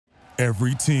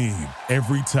Every team,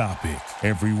 every topic,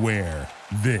 everywhere.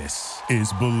 This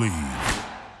is Believe.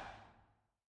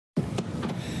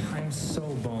 I'm so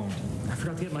boned. I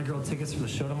forgot to get my girl tickets for the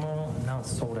show tomorrow, and now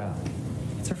it's sold out.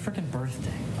 It's her freaking birthday.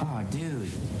 Oh, dude.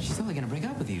 She's totally gonna break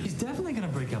up with you. She's definitely gonna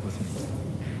break up with me.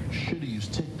 Should've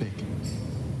used Tick Pick.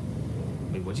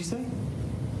 Wait, what'd you say?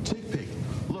 Tick Pick.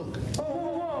 Look.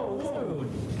 Whoa.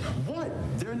 What?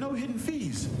 There are no hidden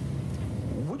fees.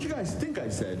 What'd you guys think I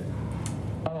said?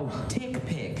 Oh, Tick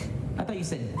Pick. I thought you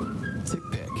said Tick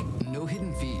Pick. No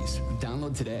hidden fees.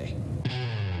 Download today.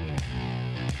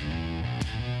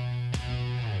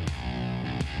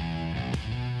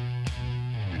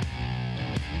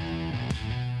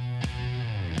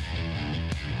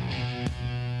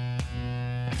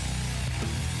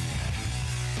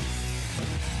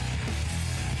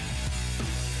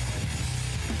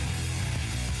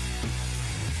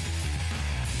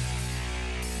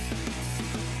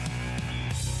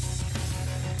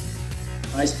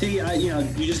 I see,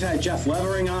 you just had Jeff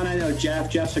Levering on. I know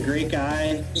Jeff's a great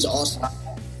guy. He's awesome.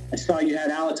 I saw you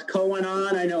had Alex Cohen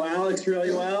on. I know Alex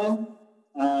really well.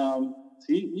 So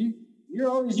you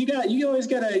always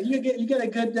get a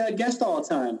good guest all the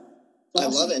time.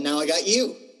 Awesome. I love it. Now I got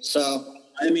you. So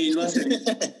I mean, listen,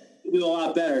 you do a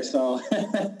lot better. So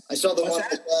I saw the one.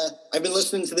 I've been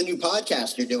listening to the new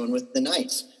podcast you're doing with the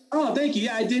Knights. Oh, thank you.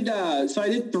 Yeah, I did. So I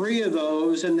did 3 of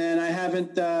those, and then I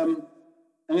haven't. I'm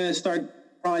going to start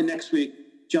probably next week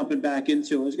jumping back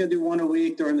into it. I was going to do 1 a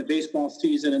week during the baseball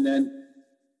season, and then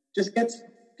just gets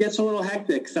a little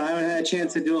hectic. So I haven't had a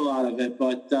chance to do a lot of it,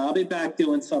 but I'll be back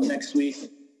doing some next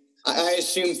week. I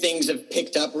assume things have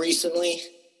picked up recently.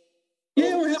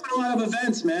 Yeah, we're having a lot of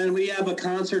events, man. We have a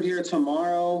concert here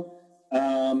tomorrow.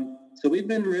 So we've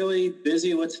been really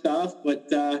busy with stuff, but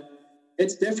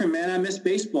it's different, man. I miss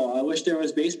baseball. I wish there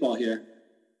was baseball here.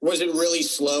 Was it really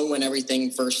slow when everything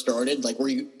first started? Like, were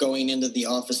you going into the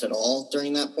office at all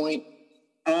during that point?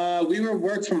 We were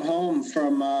worked from home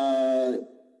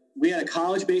we had a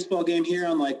college baseball game here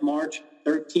on like March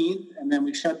 13th, and then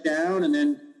we shut down, and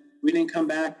then we didn't come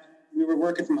back. We were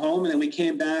working from home, and then we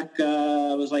came back,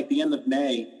 it was like the end of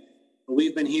May. But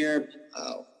we've been here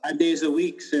 5 days a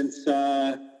week since,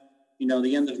 the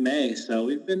end of May. So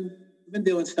we've been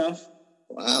doing stuff.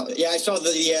 Wow. Yeah, I saw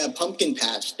the pumpkin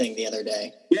patch thing the other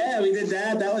day. Yeah, we did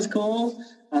that. That was cool.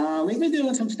 We've been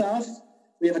doing some stuff.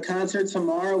 We have a concert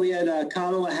tomorrow. We had a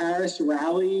Kamala Harris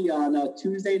rally on a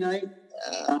Tuesday night.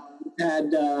 We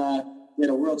had a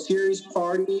World Series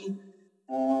party.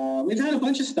 We've had a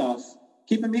bunch of stuff.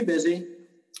 Keeping me busy.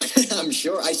 I'm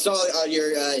sure. I saw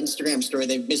your Instagram story.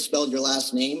 They misspelled your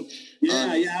last name.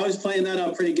 Yeah, I was playing that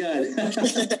up pretty good.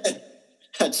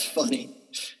 That's funny.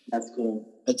 That's cool.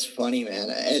 That's funny, man.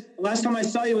 Last time I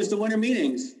saw you was the winter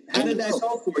meetings. How did that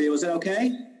go for you? Was it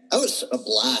okay? That was a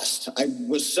blast. I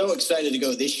was so excited to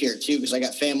go this year, too, because I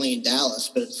got family in Dallas,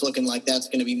 but it's looking like that's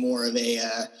going to be more of a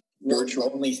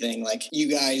virtual-only thing. Like, you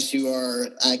guys who are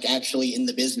like actually in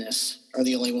the business are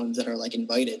the only ones that are like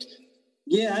invited.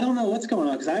 Yeah, I don't know what's going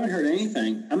on because I haven't heard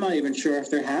anything. I'm not even sure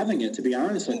if they're having it, to be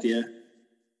honest with you.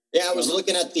 Yeah, I was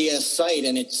looking at the site,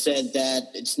 and it said that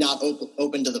it's not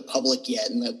open to the public yet,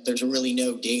 and that there's really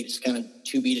no date. It's kind of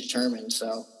to be determined.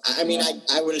 So, I mean,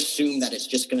 I would assume that it's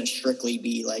just going to strictly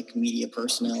be like media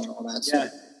personnel and all that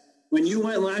stuff. When you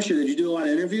went last year, did you do a lot of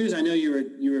interviews? I know you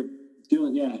were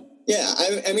doing, Yeah,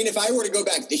 I mean, if I were to go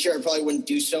back this year, I probably wouldn't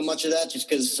do so much of that just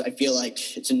because I feel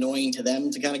like it's annoying to them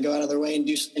to kind of go out of their way and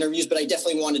do interviews. But I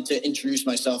definitely wanted to introduce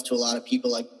myself to a lot of people,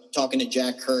 like talking to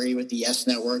Jack Curry with the Yes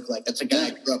Network. Like, that's a guy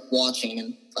I grew up watching,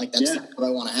 and like that's what I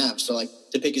want to have. So, like,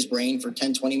 to pick his brain for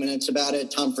 10, 20 minutes about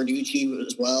it. Tom Ferducci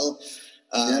as well.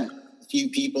 A few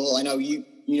people. I know you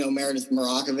know Meredith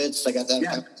Morakovitz. I got that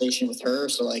conversation with her.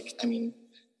 So, like, I mean,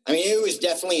 it was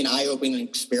definitely an eye-opening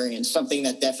experience, something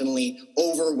that definitely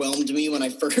overwhelmed me when I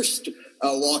first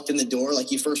walked in the door. Like,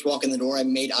 you first walk in the door, I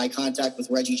made eye contact with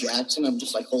Reggie Jackson. I'm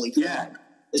just like, holy crap,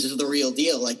 this is the real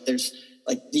deal. Like,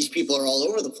 these people are all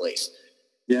over the place.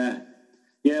 Yeah,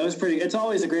 it was it's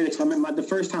always a great experience. The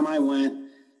first time I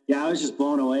went, I was just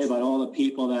blown away by all the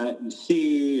people that you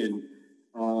see, and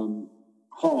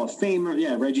Hall of Famer.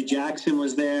 Yeah, Reggie Jackson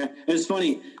was there. It was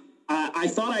funny. I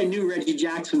thought I knew Reggie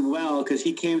Jackson well because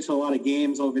he came to a lot of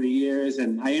games over the years,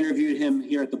 and I interviewed him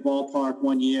here at the ballpark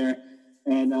one year,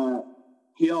 and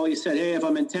he always said, "Hey, if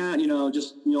I'm in town,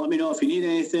 just let me know if you need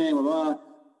anything." Blah, blah.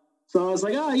 So I was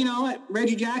like, "Oh, you know what,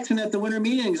 Reggie Jackson at the winter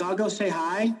meetings, I'll go say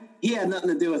hi." He had nothing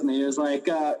to do with me. It was like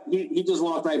he just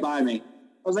walked right by me.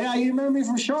 I was like, "Oh, you remember me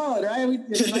from Charlotte, right?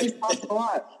 It's nice talking a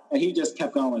lot." And he just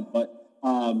kept going. But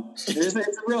it's a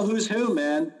real who's who,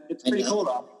 man. It's pretty cool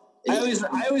though. I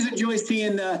always enjoy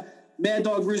seeing the Mad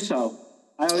Dog Russo.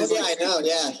 I know.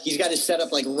 Yeah, he's got his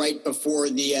setup like right before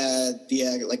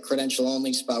the like credential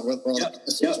only spot. Where all yep.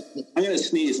 I'm gonna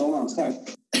sneeze. Hold on, sorry.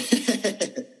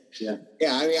 Yeah.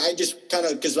 I mean, I just kind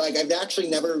of because like I've actually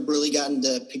never really gotten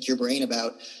to pick your brain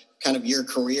about kind of your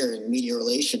career in media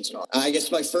relations and all. I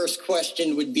guess my first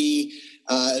question would be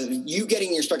you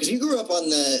getting your start because you grew up on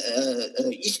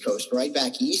the East Coast, right?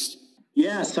 Back east.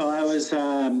 Yeah. So I was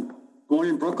born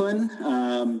in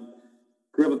Brooklyn.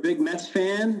 Grew up a big Mets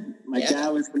fan. My dad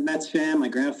was a Mets fan, my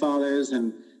grandfather's,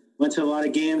 and went to a lot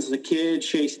of games as a kid.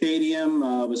 Shea Stadium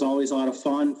was always a lot of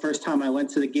fun. First time I went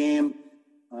to the game,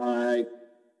 I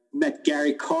met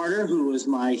Gary Carter, who was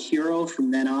my hero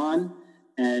from then on,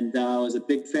 and I was a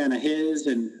big fan of his,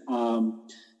 and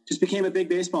just became a big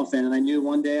baseball fan. And I knew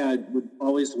one day I would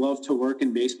always love to work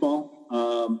in baseball.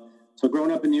 So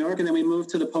growing up in New York, and then we moved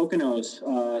to the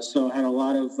Poconos. So I had a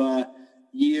lot of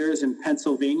years in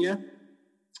Pennsylvania.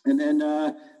 And then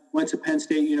went to Penn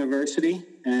State University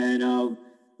and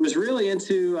was really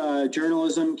into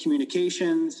journalism,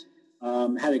 communications.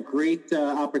 Had a great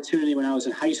opportunity when I was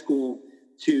in high school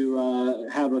to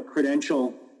have a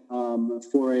credential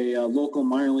for a local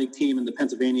minor league team in the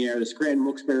Pennsylvania area, the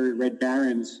Scranton-Wilkes-Barre Red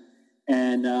Barons,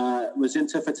 and was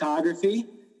into photography.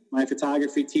 My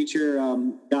photography teacher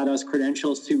got us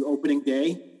credentials to opening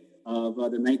day of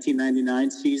the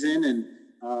 1999 season, and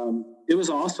it was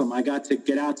awesome. I got to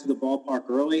get out to the ballpark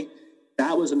early.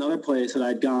 That was another place that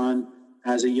I'd gone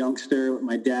as a youngster with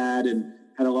my dad and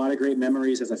had a lot of great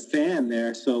memories as a fan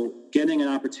there. So getting an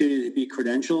opportunity to be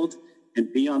credentialed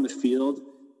and be on the field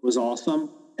was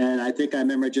awesome. And I think I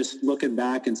remember just looking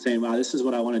back and saying, wow, this is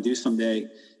what I want to do someday.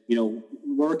 You know,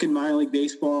 work in minor league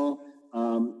baseball,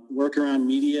 work around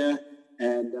media.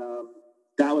 And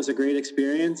that was a great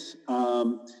experience.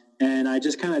 And I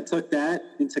just kind of took that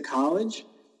into college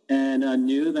and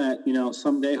knew that, you know,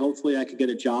 someday hopefully I could get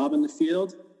a job in the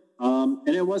field. And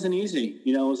it wasn't easy.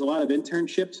 You know, it was a lot of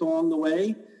internships along the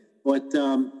way, but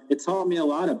it taught me a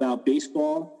lot about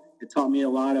baseball. It taught me a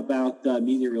lot about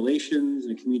media relations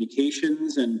and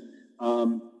communications. And,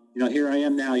 you know, here I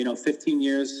am now, you know, 15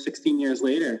 years, 16 years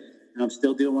later, and I'm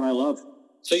still doing what I love.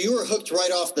 So you were hooked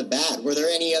right off the bat. Were there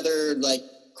any other, like,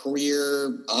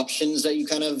 career options that you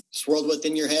kind of swirled with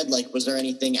in your head? Like, was there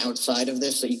anything outside of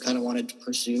this that you kind of wanted to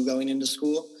pursue going into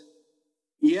school?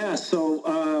 Yeah. So,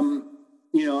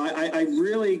 you know, I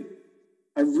really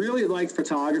liked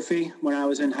photography when I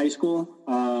was in high school.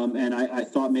 And I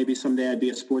thought maybe someday I'd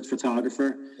be a sports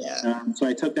photographer. Yeah. So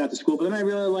I took that to school, but then I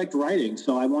really liked writing.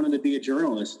 So I wanted to be a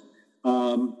journalist.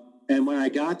 And when I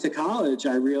got to college,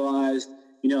 I realized,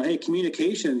 you know, hey,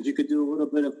 communications, you could do a little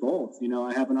bit of both. You know,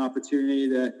 I have an opportunity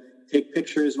to take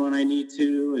pictures when I need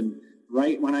to and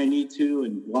write when I need to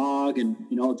and blog and,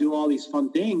 you know, do all these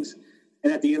fun things.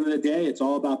 And at the end of the day, it's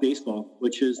all about baseball,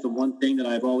 which is the one thing that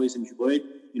I've always enjoyed.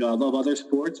 You know, I love other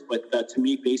sports, but to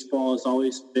me, baseball has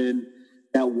always been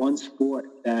that one sport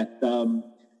that,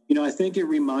 you know, I think it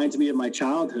reminds me of my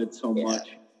childhood so much.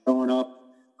 Growing up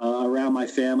around my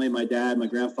family, my dad, my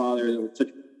grandfather, they were such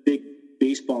big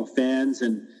baseball fans.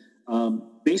 And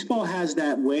baseball has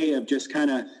that way of just kind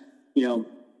of, you know,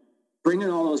 bringing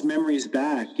all those memories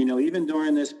back, you know, even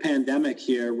during this pandemic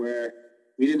here where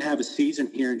we didn't have a season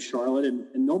here in Charlotte and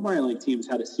no minor league teams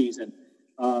had a season.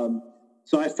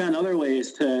 So I found other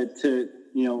ways to,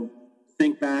 you know,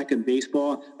 think back in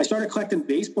baseball. I started collecting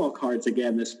baseball cards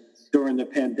again during the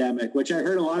pandemic, which I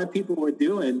heard a lot of people were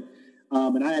doing.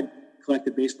 And I had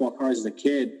collected baseball cards as a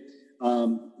kid.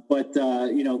 But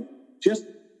you know, just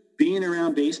being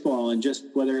around baseball and just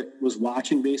whether it was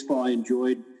watching baseball, I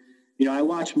enjoyed, you know, I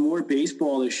watched more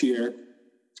baseball this year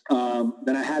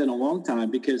than I had in a long time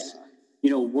because,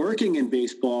 you know, working in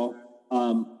baseball,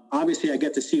 obviously I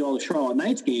get to see all the Charlotte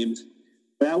Knights games,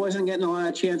 but I wasn't getting a lot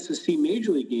of chance to see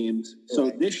major league games. So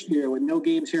this year with no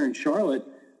games here in Charlotte,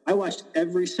 I watched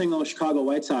every single Chicago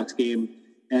White Sox game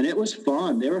and it was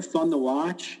fun. They were fun to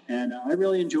watch and I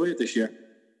really enjoyed it this year.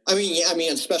 I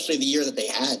mean, especially the year that they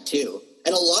had too.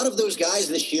 And a lot of those guys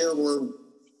this year were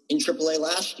in AAA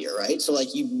last year, right? So,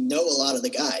 like, you know a lot of the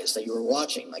guys that you were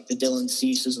watching, like the Dylan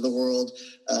Ceases of the world.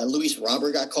 Luis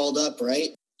Robert got called up, right?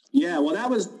 Yeah, well, that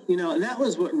was, you know, and that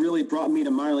was what really brought me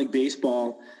to minor league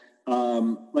baseball.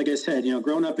 Like I said, you know,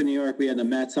 growing up in New York, we had the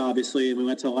Mets, obviously, and we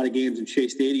went to a lot of games in Shea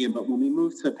Stadium. But when we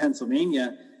moved to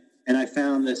Pennsylvania and I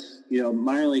found this, you know,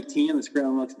 minor league team, the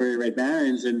Scranton-Wilkes-Barre Red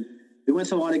Barons, and we went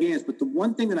to a lot of games. But the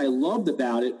one thing that I loved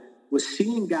about it was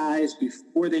seeing guys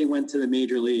before they went to the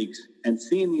major leagues and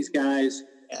seeing these guys,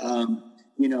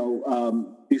 you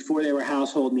know, before they were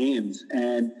household names.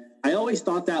 And I always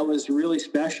thought that was really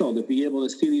special to be able to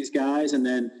see these guys and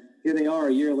then here they are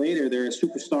a year later. They're a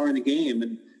superstar in the game.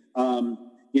 And,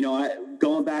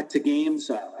 going back to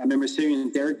games, I remember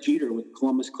seeing Derek Jeter with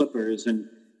Columbus Clippers and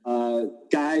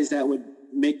guys that would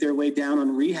make their way down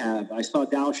on rehab. I saw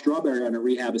Dow Strawberry on a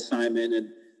rehab assignment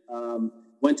and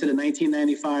went to the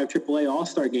 1995 AAA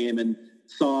All-Star game and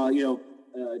saw,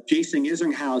 Jason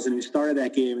Isringhausen, who started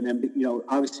that game, and then,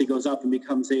 obviously goes up and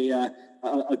becomes a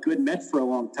good Met for a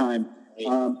long time.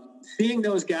 Seeing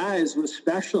those guys was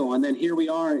special. And then here we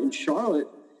are in Charlotte,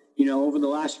 over the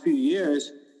last few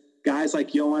years, guys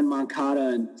like Yohan Moncada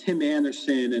and Tim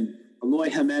Anderson and Eloy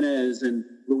Jimenez and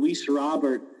Luis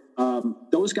Robert,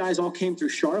 those guys all came through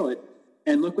Charlotte.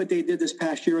 And look what they did this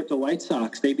past year with the White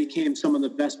Sox. They became some of the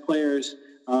best players,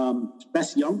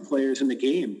 best young players in the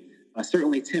game.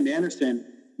 Certainly Tim Anderson,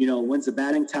 wins the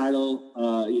batting title,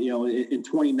 in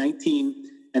 2019,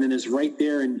 and then is right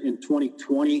there in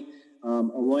 2020.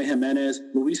 Eloy Jimenez,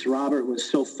 Luis Robert was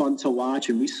so fun to watch,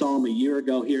 and we saw him a year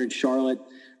ago here in Charlotte.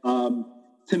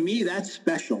 To me, that's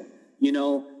special.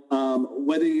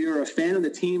 Whether you're a fan of the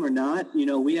team or not,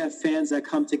 we have fans that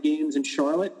come to games in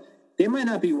Charlotte. They might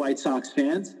not be White Sox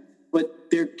fans,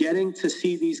 but they're getting to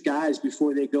see these guys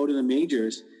before they go to the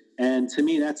majors. And to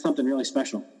me, that's something really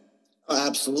special.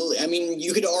 Absolutely. I mean,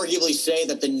 you could arguably say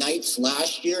that the Knights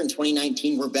last year in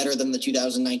 2019 were better than the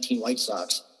 2019 White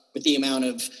Sox with the amount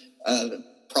of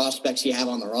prospects you have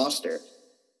on the roster.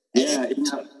 Yeah.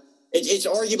 It's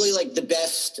arguably like the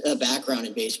best background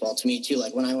in baseball to me too.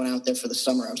 Like when I went out there for the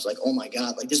summer, I was like, oh my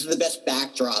God, like this is the best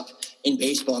backdrop in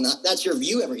baseball. And that's your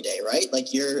view every day, right?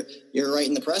 Like you're right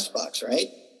in the press box, right?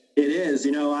 It is.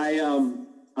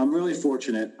 I'm really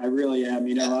fortunate. I really am.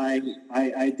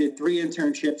 I did 3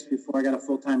 internships before I got a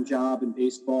full-time job in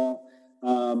baseball.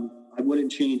 I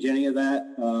wouldn't change any of that.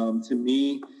 To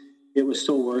me, it was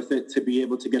so worth it to be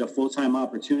able to get a full-time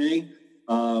opportunity.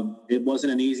 It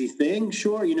wasn't an easy thing.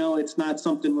 Sure, it's not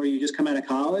something where you just come out of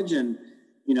college and,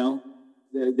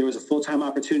 there was a full-time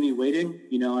opportunity waiting.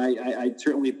 I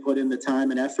certainly put in the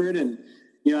time and effort, and,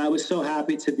 I was so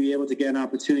happy to be able to get an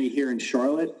opportunity here in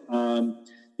Charlotte.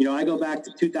 I go back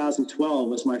to 2012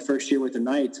 was my first year with the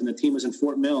Knights, and the team was in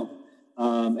Fort Mill,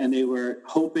 and they were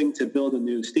hoping to build a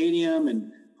new stadium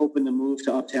and hoping to move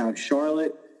to uptown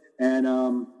Charlotte. And,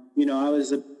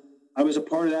 I was a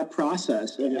part of that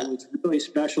process, and it was really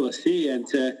special to see and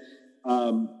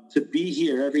to be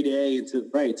here every day and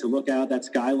to look out that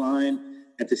skyline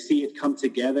and to see it come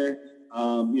together.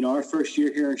 Our first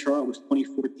year here in Charlotte was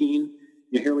 2014.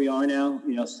 Here we are now,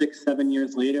 6-7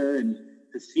 years later, and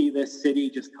to see this city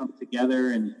just come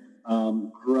together and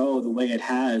grow the way it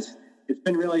has, it's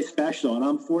been really special. And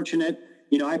I'm fortunate,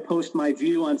 I post my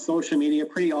view on social media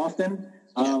pretty often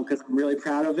because I'm really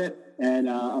proud of it. And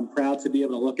I'm proud to be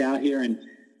able to look out here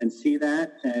and see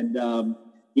that. And,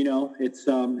 it's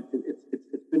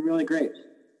been really great.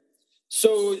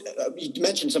 So you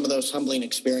mentioned some of those humbling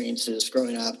experiences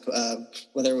growing up,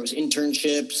 whether it was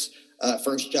internships,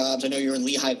 first jobs. I know you were in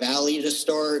Lehigh Valley to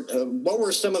start. What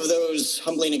were some of those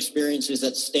humbling experiences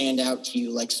that stand out to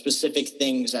you, like specific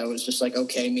things that was just like,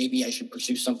 okay, maybe I should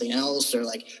pursue something else? Or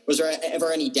like, was there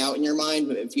ever any doubt in your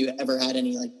mind if you ever had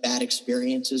any like bad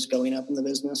experiences going up in the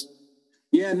business?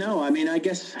 Yeah, no, I mean, I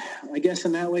guess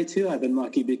in that way too, I've been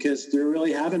lucky because there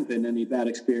really haven't been any bad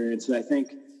experiences. I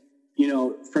think,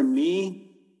 for me,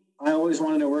 I always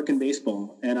wanted to work in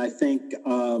baseball. And I think,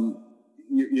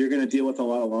 you're going to deal with a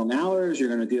lot of long hours. You're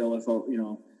going to deal with,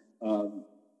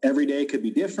 every day could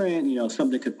be different.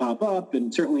 Something could pop up.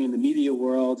 And certainly in the media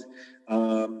world,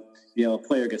 a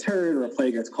player gets hurt or a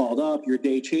player gets called up, your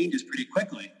day changes pretty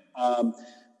quickly.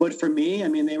 But for me, I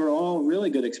mean, they were all really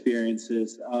good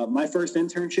experiences. My first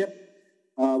internship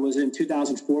was in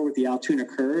 2004 with the Altoona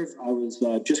Curve. I was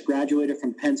just graduated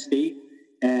from Penn State,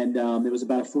 and it was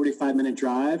about a 45-minute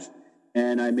drive.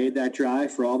 And I made that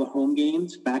drive for all the home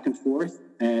games back and forth.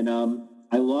 And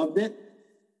I loved it.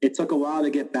 It took a while to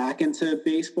get back into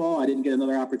baseball. I didn't get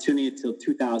another opportunity until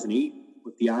 2008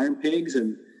 with the Iron Pigs.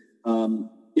 And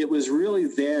it was really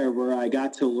there where I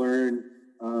got to learn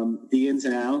the ins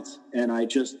and outs. And I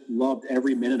just loved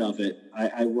every minute of it.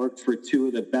 I worked for 2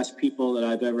 of the best people that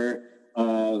I've ever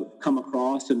come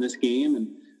across in this game.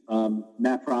 And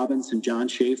Matt Province and John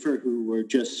Schaefer, who were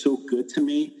just so good to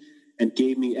me and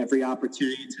gave me every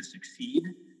opportunity to succeed.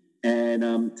 And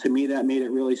to me, that made it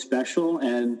really special.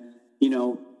 And,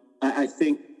 I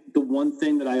think the one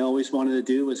thing that I always wanted to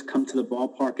do was come to the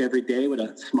ballpark every day with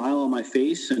a smile on my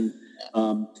face and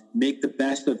make the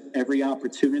best of every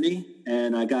opportunity.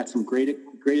 And I got some great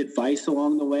advice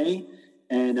along the way.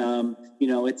 And,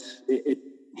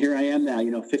 here I am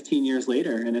now, 15 years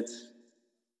later, and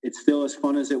it's still as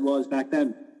fun as it was back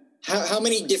then. How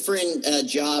many different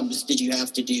jobs did you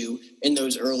have to do in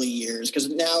those early years? Because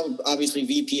now, obviously,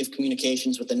 VP of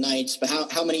Communications with the Knights, but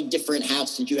how many different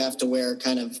hats did you have to wear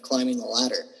kind of climbing the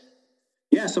ladder?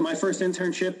 Yeah, so my first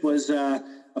internship was a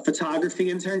photography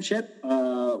internship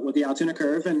with the Altoona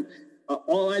Curve, and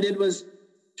all I did was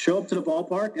show up to the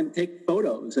ballpark and take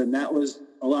photos, and that was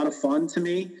a lot of fun to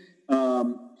me.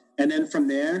 And then from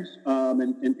there,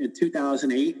 in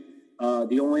 2008,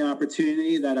 the only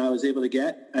opportunity that I was able to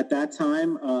get at that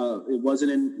time, it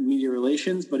wasn't in media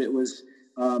relations, but it was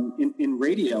in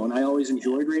radio, and I always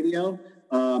enjoyed radio.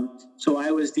 So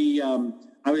I was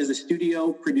the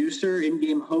studio producer,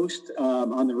 in-game host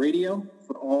on the radio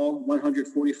for all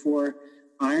 144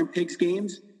 Iron Pigs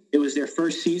games. It was their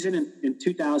first season in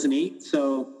 2008,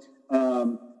 so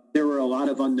there were a lot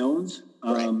of unknowns.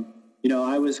 Right.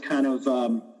 I was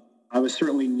I was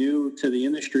certainly new to the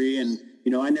industry, and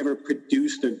I never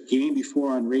produced a game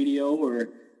before on radio or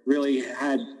really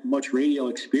had much radio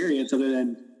experience other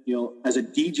than, as a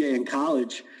DJ in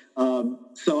college.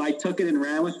 So I took it and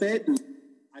ran with it, and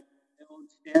I put my own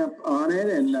stamp on it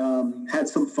and had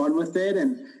some fun with it.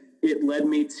 And it led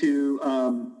me to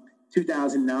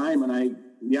 2009 when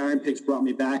the Iron Pigs brought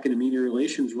me back in a media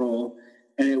relations role.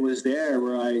 And it was there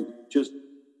where I just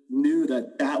knew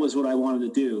that was what I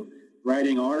wanted to do.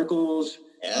 Writing articles,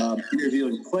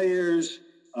 interviewing players.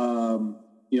 I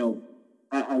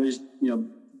was,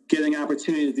 getting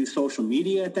opportunity to do social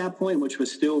media at that point, which was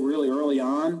still really early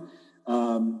on.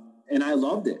 And I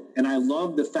loved it. And I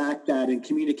loved the fact that in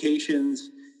communications,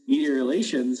 media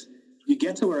relations, you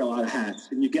get to wear a lot of hats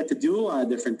and you get to do a lot of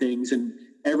different things. And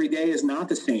every day is not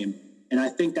the same. And I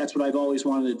think that's what I've always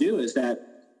wanted to do, is that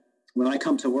when I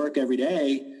come to work every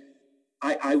day,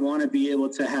 I want to be able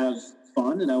to have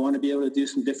fun, and I want to be able to do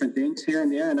some different things here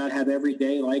and there, and not have every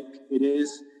day like it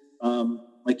is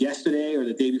like yesterday or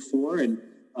the day before. And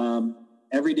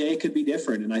every day could be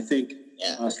different. And I think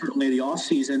certainly the off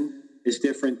season is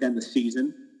different than the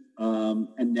season.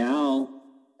 And now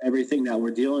everything that we're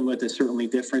dealing with is certainly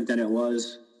different than it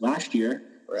was last year.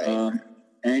 Right.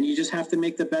 And you just have to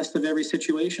make the best of every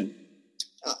situation.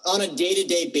 On a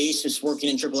day-to-day basis working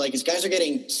in AAA, because guys are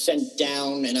getting sent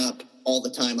down and up all the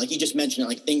time. Like you just mentioned,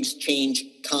 like things change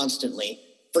constantly.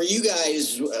 For you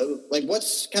guys,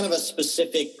 what's kind of a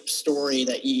specific story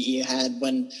that you had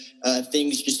when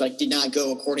things just did not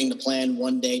go according to plan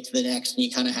one day to the next, and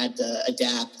you kind of had to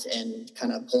adapt and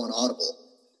kind of pull an audible?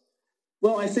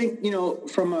 Well, I think,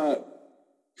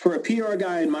 for a PR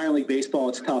guy in minor league baseball,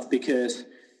 it's tough because,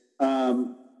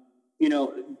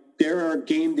 there are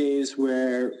game days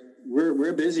where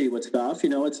we're busy with stuff.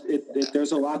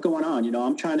 There's a lot going on.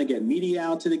 I'm trying to get media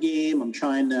out to the game. I'm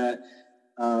trying to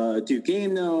do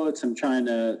game notes. I'm trying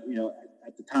to,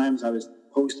 at the times I was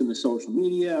posting the social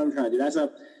media. I'm trying to do that stuff.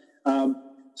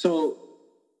 So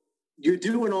you're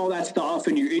doing all that stuff,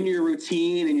 and you're in your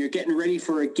routine, and you're getting ready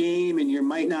for a game, and you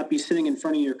might not be sitting in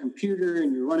front of your computer,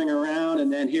 and you're running around,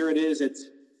 and then here it is. It's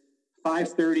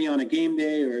 5:30 on a game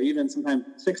day, or even sometimes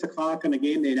 6 o'clock on a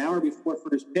game day, an hour before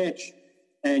first pitch,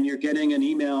 and you're getting an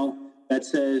email that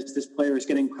says this player is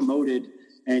getting promoted,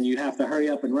 and you have to hurry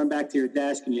up and run back to your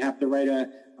desk, and you have to write a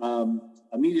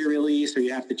media release, or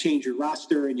you have to change your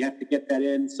roster, and you have to get that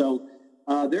in. So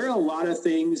there are a lot of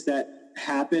things that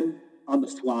happen on the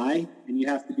fly, and you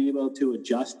have to be able to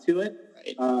adjust to it.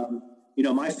 Right.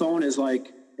 My phone is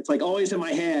it's always in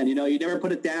my hand. You never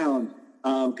put it down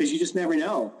because you just never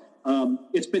know.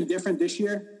 It's been different this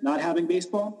year, not having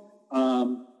baseball.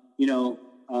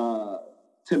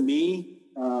 To me,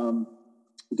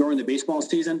 during the baseball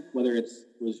season, whether it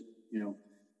was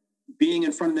being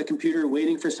in front of the computer,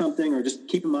 waiting for something, or just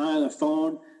keeping my eye on the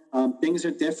phone, things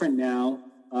are different now.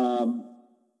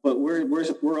 But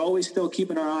we're always still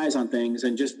keeping our eyes on things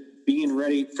and just being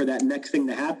ready for that next thing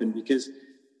to happen, because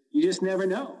you just never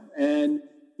know. And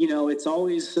it's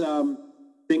always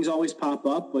things always pop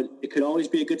up, but it could always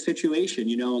be a good situation.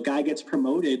 A guy gets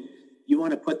promoted, you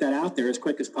want to put that out there as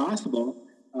quick as possible.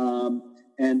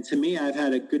 And to me, I've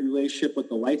had a good relationship with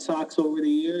the White Sox over the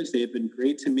years. They've been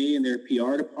great to me in their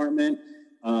PR department.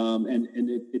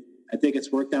 I think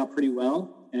it's worked out pretty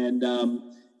well. And,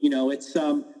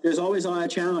 there's always a lot of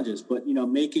challenges, but,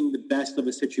 making the best of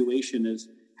a situation is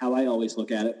how I always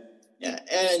look at it. Yeah,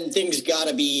 and things got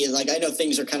to be, I know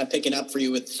things are kind of picking up for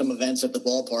you with some events at the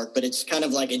ballpark, but it's kind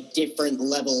of like a different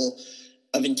level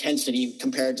of intensity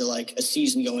compared to, a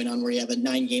season going on where you have a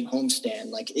 9-game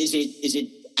homestand. Is it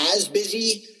as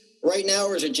busy right now,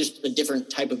 or is it just a different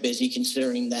type of busy,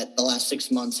 considering that the last 6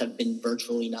 months have been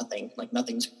virtually nothing?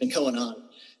 Nothing's been going on.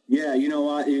 Yeah, you know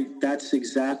what? That's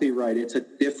exactly right. It's a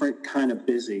different kind of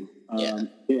busy.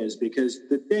 is, because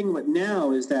the thing with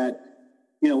now is that,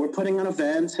 we're putting on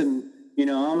events, and,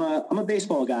 I'm a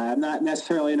baseball guy. I'm not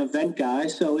necessarily an event guy.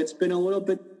 So it's been a little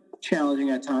bit challenging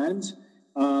at times.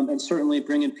 And certainly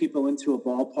bringing people into a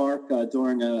ballpark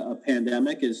during a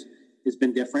pandemic has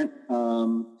been different.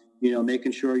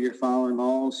 Making sure you're following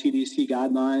all CDC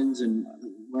guidelines and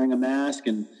wearing a mask,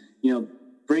 and,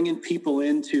 bringing people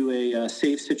into a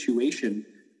safe situation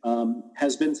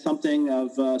has been something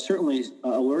of certainly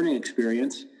a learning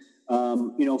experience.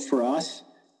 For us,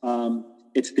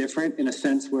 it's different in a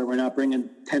sense where we're not bringing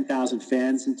 10,000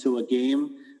 fans into a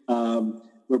game.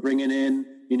 We're bringing in,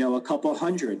 a couple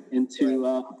hundred into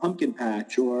a pumpkin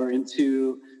patch or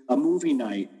into a movie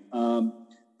night.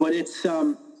 But it's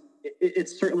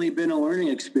certainly been a learning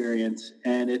experience,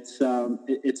 and it's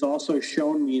also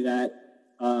shown me that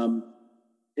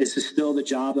this is still the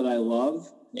job that I love.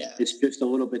 Yeah. It's just a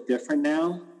little bit different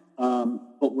now,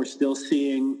 but we're still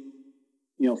seeing,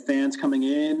 fans coming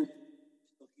in,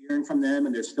 still hearing from them,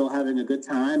 and they're still having a good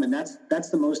time, and that's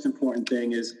the most important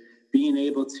thing, is being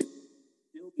able to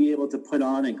still be able to put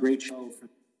on a great show for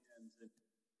fans. And,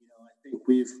 I think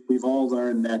we've all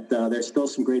learned that there's still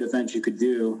some great events you could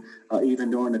do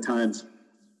even during the times.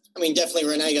 I mean, definitely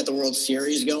right now you got the World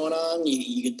Series going on.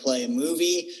 You could play a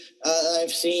movie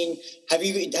I've seen. Have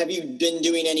you been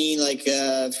doing any,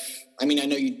 I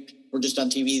know you were just on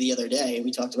TV the other day.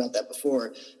 We talked about that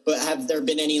before. But have there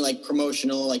been any,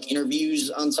 promotional, interviews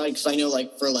on site? Because I know,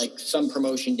 for, some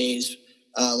promotion days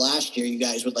last year, you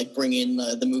guys would, bring in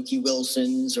the Mookie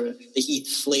Wilsons or the Heath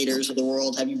Slaters of the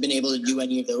world. Have you been able to do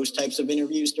any of those types of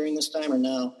interviews during this time, or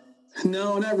no?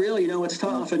 No, not really. It's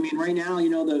tough. I mean, right now,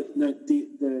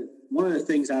 the one of the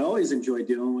things I always enjoyed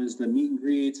doing was the meet and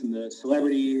greets and the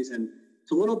celebrities, and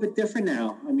it's a little bit different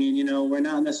now. I mean, we're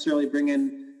not necessarily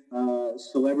bringing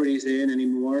celebrities in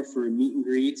anymore for meet and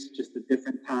greets, just a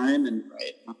different time, and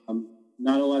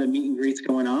not a lot of meet and greets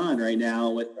going on right now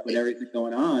with everything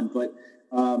going on. But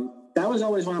that was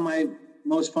always one of my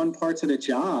most fun parts of the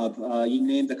job. You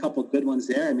named a couple of good ones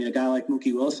there. I mean, a guy like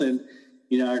Mookie Wilson.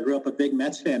 I grew up a big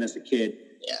Mets fan as a kid.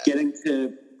 Yeah. Getting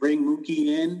to bring Mookie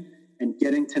in and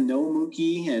getting to know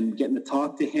Mookie and getting to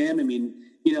talk to him. I mean,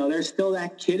 there's still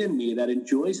that kid in me that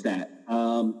enjoys that.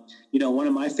 One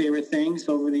of my favorite things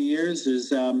over the years is,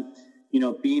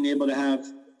 being able to have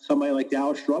somebody like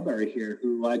Darryl Strawberry here,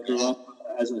 who I grew up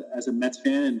as a Mets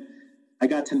fan. And I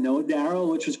got to know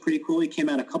Darryl, which was pretty cool. He came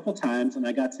out a couple times, and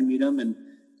I got to meet him and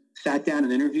sat down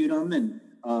and interviewed him. And,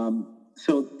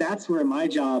 so that's where my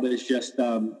job is just,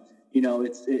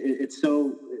 it's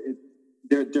so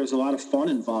there's a lot of fun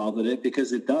involved with it,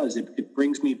 because it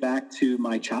brings me back to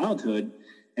my childhood,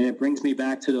 and it brings me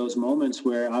back to those moments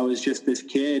where I was just this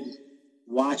kid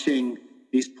watching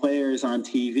these players on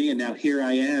TV. And now here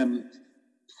I am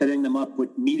setting them up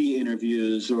with media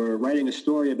interviews or writing a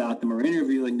story about them or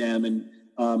interviewing them, and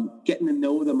getting to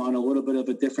know them on a little bit of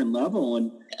a different level.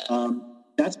 And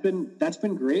that's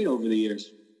been great over the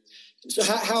years. So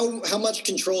how much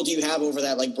control do you have over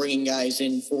that, bringing guys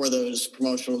in for those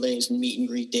promotional days and meet and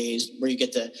greet days where you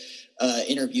get to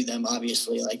interview them,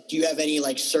 obviously? Do you have any,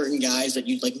 certain guys that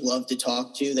you'd, love to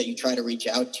talk to, that you try to reach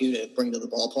out to bring to the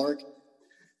ballpark?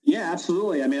 Yeah,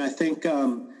 absolutely. I mean, I think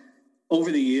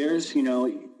over the years,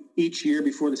 each year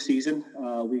before the season,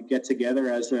 we get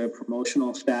together as a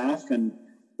promotional staff, and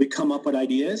we come up with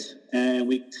ideas, and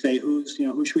we say, who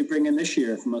should we bring in this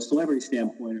year from a celebrity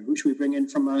standpoint, or who should we bring in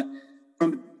from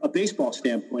a baseball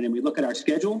standpoint? And we look at our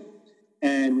schedule,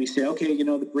 and we say, okay,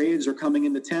 the Braves are coming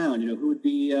into town. Who would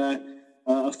be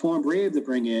a former Brave to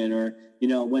bring in? Or,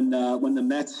 when the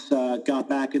Mets got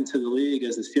back into the league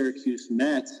as the Syracuse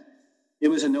Mets, it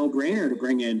was a no-brainer to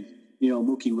bring in,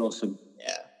 Mookie Wilson.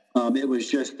 Yeah. It was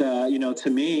just, to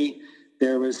me,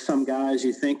 there was some guys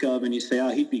you think of and you say, oh,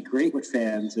 he'd be great with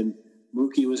fans. And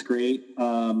Mookie was great.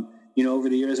 Over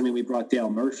the years, we brought Dale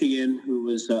Murphy in, who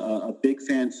was a big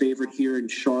fan favorite here in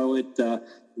Charlotte. A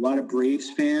lot of Braves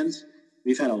fans.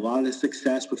 We've had a lot of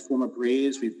success with former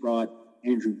Braves. We've brought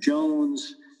Andrew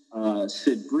Jones,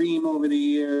 Sid Bream over the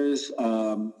years,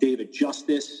 David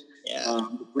Justice. Yeah.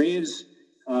 The Braves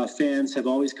fans have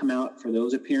always come out for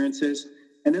those appearances.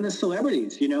 And then the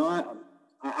celebrities,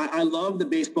 I love the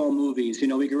baseball movies.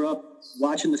 We grew up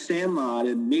watching The Sandlot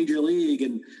and Major League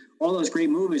and all those great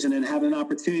movies, and then having an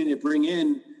opportunity to bring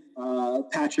in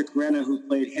Patrick Renna, who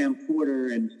played Ham Porter.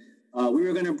 And we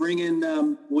were going to bring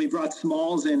in, we brought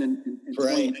Smalls in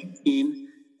 2019.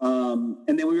 And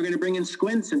then we were going to bring in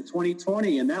Squints in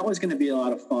 2020, and that was going to be a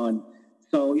lot of fun.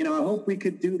 So, I hope we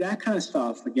could do that kind of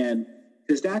stuff again,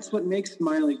 because that's what makes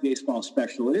minor league baseball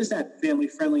special. It is that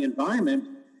family-friendly environment,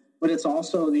 but it's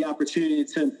also the opportunity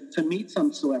to meet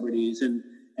some celebrities and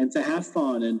to have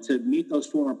fun and to meet those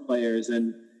former players.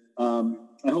 And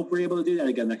I hope we're able to do that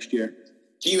again next year.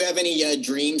 Do you have any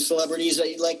dream celebrities that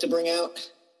you'd like to bring out?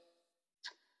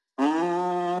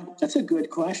 That's a good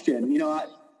question.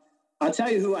 I'll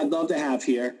tell you who I'd love to have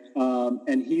here.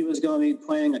 And he was going to be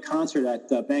playing a concert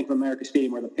at Bank of America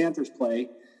Stadium where the Panthers play.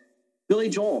 Billy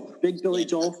Joel, big Billy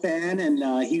Joel fan.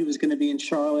 And he was going to be in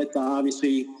Charlotte.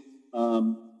 Obviously,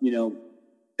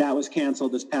 that was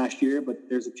canceled this past year, but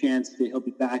there's a chance that he'll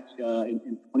be back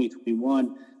in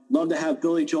 2021. Love to have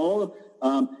Billy Joel.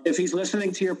 If he's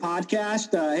listening to your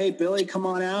podcast, hey, Billy, come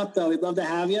on out. We'd love to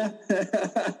have you.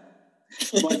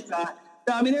 But,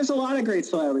 there's a lot of great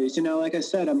celebrities, like I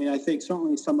said. I think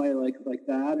certainly somebody like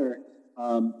that or,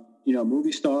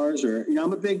 movie stars or,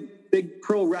 I'm a big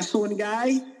pro wrestling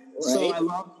guy. Right.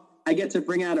 So I get to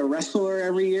bring out a wrestler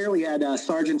every year. We had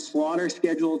Sergeant Slaughter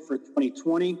scheduled for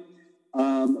 2020.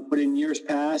 But in years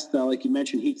past, like you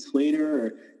mentioned, Heath Slater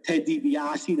or Ted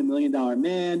DiBiase, the $1 Million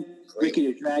Man, Ricky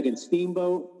the Dragon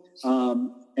Steamboat,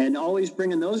 and always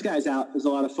bringing those guys out is a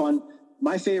lot of fun.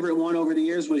 My favorite one over the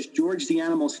years was George the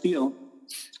Animal Steele,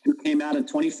 who came out in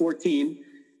 2014,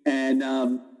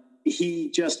 and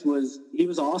he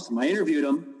was awesome. I interviewed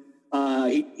him.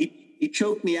 He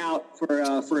choked me out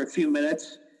for a few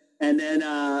minutes, and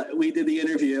then we did the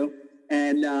interview,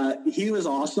 and he was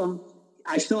awesome.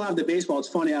 I still have the baseball. It's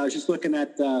funny. I was just looking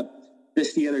at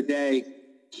this the other day.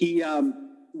 He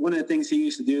one of the things he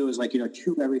used to do is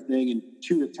chew everything and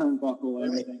chew the turnbuckle and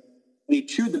everything. And he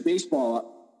chewed the baseball up,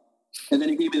 and then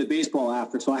he gave me the baseball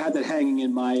after. So I had that hanging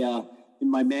in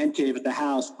my man cave at the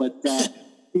house. But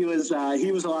he was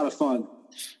a lot of fun.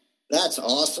 That's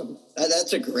awesome.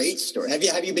 That's a great story.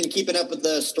 Have you been keeping up with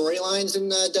the storylines in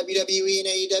WWE and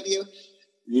AEW?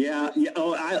 Yeah.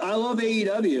 Oh, I love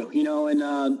AEW, and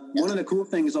one of the cool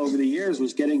things over the years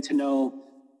was getting to know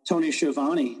Tony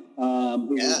Schiavone,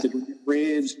 who was the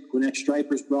Braves, Gwinnett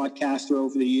Stripers broadcaster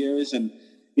over the years. And,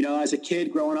 as a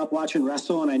kid growing up watching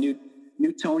wrestling, I knew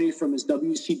Tony from his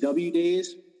WCW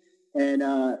days. And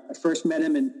I first met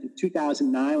him in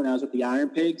 2009 when I was with the Iron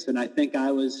Pigs. And I think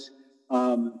I was,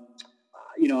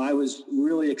 I was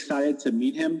really excited to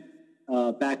meet him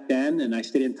back then, and I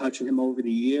stayed in touch with him over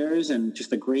the years, and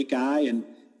just a great guy. And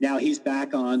now he's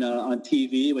back on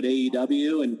TV with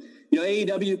AEW, and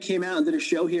AEW came out and did a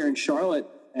show here in Charlotte,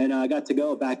 and I got to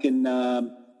go back in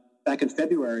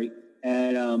February,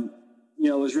 and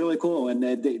it was really cool, and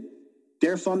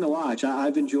they're fun to watch.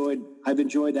 I've enjoyed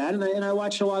that, and I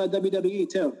watched a lot of WWE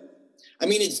too.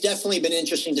 It's definitely been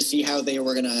interesting to see how they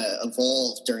were going to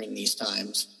evolve during these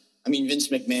times. Vince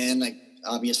McMahon,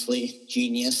 obviously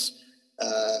genius.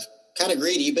 Kind of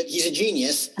greedy, but he's a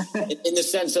genius in the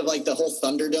sense of the whole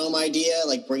Thunderdome idea,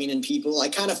 bringing in people. I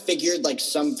kind of figured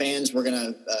some fans were going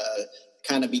to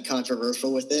kind of be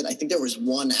controversial with it. I think there was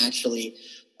one actually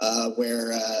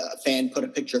where a fan put a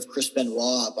picture of Chris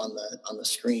Benoit up on the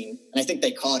screen, and I think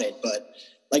they caught it. But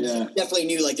you definitely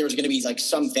knew there was going to be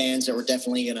some fans that were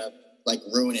definitely going to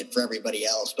ruin it for everybody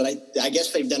else. But I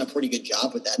guess they've done a pretty good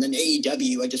job with that. And then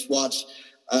AEW, I just watched.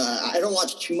 I don't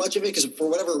watch too much of it because for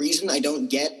whatever reason I don't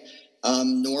get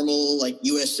normal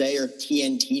USA or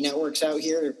TNT networks out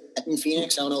here in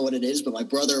Phoenix. I don't know what it is, but my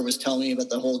brother was telling me about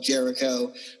the whole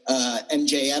Jericho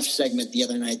MJF segment the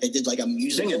other night. They did a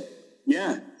musical.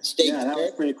 Yeah, that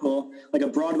was pretty cool. Like a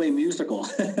Broadway musical.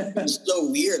 It's so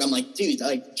weird. I'm dude,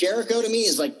 Jericho to me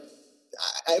is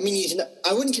I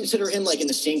wouldn't consider him in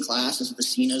the same class as the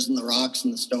Cenas and the Rocks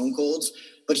and the Stone Colds,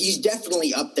 but he's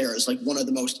definitely up there as one of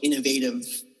the most innovative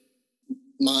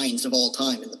minds of all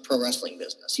time in the pro wrestling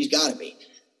business. He's got to be.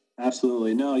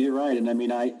 Absolutely. No, you're right. And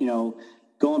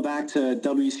going back to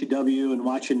WCW and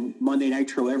watching Monday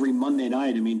Nitro every Monday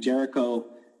night, Jericho,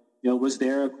 was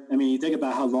there. You think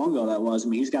about how long ago that was.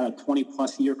 He's got a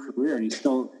 20+ year career and he's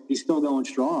still going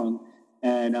strong.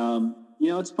 And,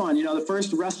 it's fun. The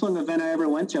first wrestling event I ever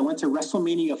went to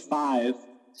WrestleMania 5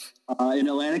 in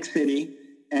Atlantic City.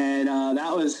 And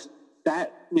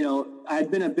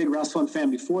I'd been a big wrestling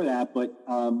fan before that, but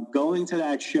going to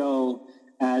that show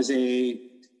as a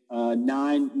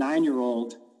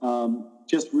 9-year-old,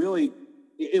 just really,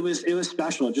 it was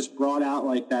special. It just brought out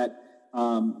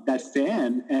that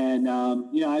fan. And,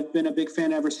 I've been a big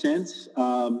fan ever since.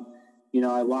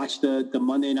 I watched the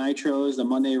Monday Nitros, the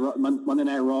Monday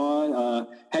Night Raw,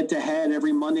 head to head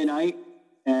every Monday night.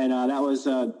 And that was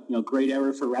a great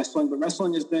era for wrestling. But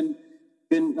wrestling has been,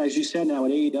 as you said, now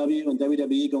with AEW and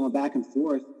WWE going back and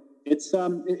forth. It's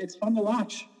fun to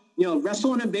watch.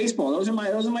 Wrestling and baseball. Those are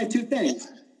my two things.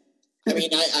 I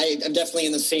mean, I'm definitely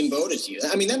in the same boat as you.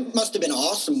 I mean, that must have been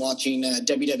awesome watching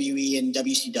WWE and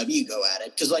WCW go at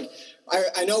it. Because, like,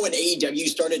 I know when AEW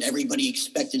started, everybody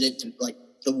expected it to, like,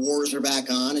 the wars are back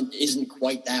on. It isn't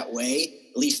quite that way,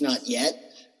 at least not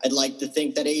yet. I'd like to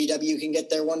think that AEW can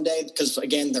get there one day because,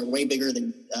 again, they're way bigger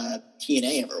than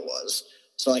TNA ever was.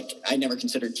 So, like, I never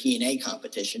considered TNA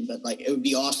competition, but, like, it would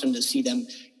be awesome to see them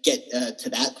get to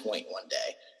that point one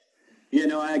day. Yeah,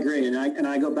 no, I agree. And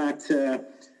I go back to,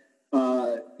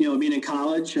 being in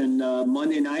college and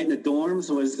Monday night in the dorms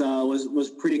was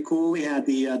pretty cool. We had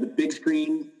the big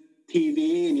screen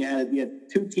TV and you had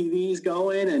 2 TVs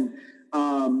going and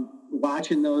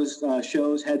watching those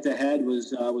shows head to head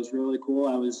was really cool.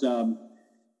 I was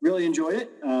really enjoyed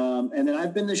it. And then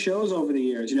I've been to shows over the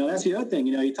years. That's the other thing.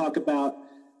 You talk about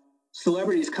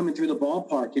celebrities coming through the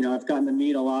ballpark. I've gotten to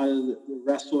meet a lot of the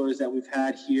wrestlers that we've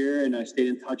had here, and I've stayed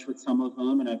in touch with some of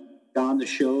them, and I've gone to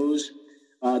shows.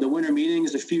 The winter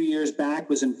meetings a few years back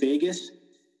was in Vegas,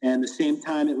 and the same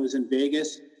time it was in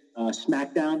Vegas,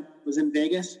 SmackDown was in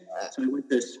Vegas. So I went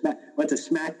to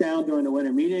SmackDown during the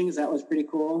winter meetings. That was pretty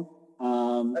cool.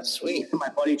 That's sweet. To my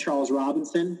buddy Charles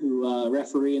Robinson, who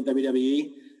referee in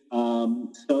WWE.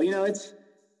 So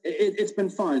it's been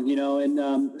fun,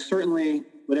 and certainly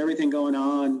with everything going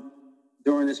on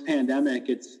during this pandemic,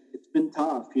 it's been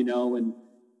tough, and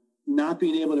not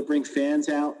being able to bring fans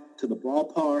out to the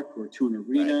ballpark or to an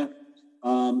arena.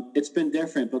 Right. It's been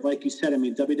different, but like you said, I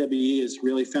mean, WWE has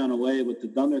really found a way with the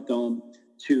Thunderdome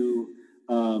to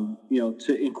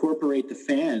incorporate the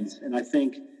fans. And I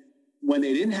think when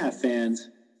they didn't have fans,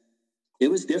 it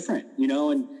was different,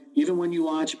 and even when you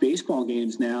watch baseball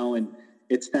games now, and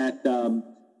it's that,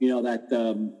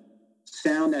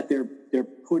 sound that they're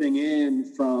putting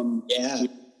in from,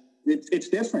 it's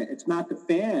different. It's not the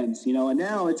fans, and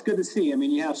now it's good to see. I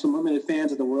mean, you have some limited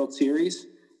fans of the World Series.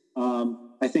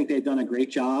 I think they've done a great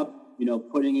job,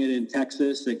 putting it in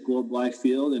Texas at Globe Life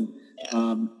Field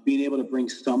and being able to bring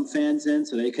some fans in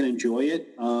so they can enjoy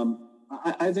it.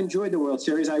 I've enjoyed the World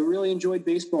Series. I really enjoyed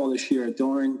baseball this year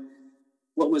during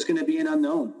what was going to be an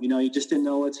unknown. You just didn't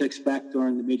know what to expect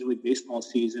during the Major League Baseball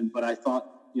season, but I thought,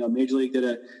 Major League did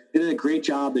a great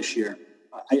job this year.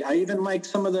 I even liked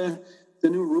some of the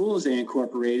new rules they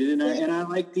incorporated, and I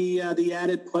like the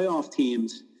added playoff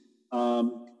teams.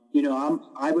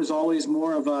 I was always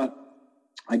more of a,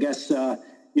 I guess,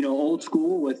 old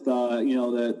school with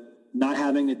the not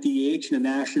having the DH in the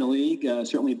National League.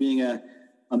 Certainly being a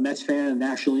Mets fan, a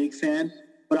National League fan,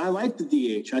 but I liked the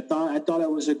DH. I thought it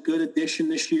was a good addition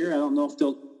this year. I don't know if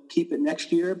they'll keep it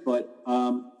next year, but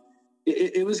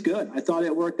it was good. I thought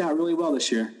it worked out really well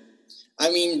this year. I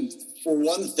mean, for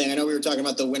one thing, I know we were talking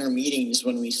about the winter meetings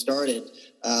when we started.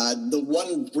 The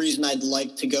one reason I'd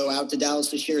like to go out to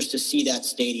Dallas this year is to see that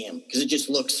stadium because it just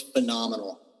looks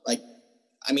phenomenal. Like,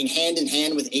 I mean, hand in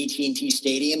hand with AT&T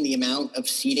Stadium, the amount of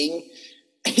seating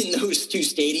in those 2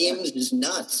 stadiums is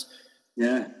nuts.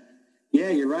 Yeah,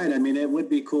 you're right. I mean, it would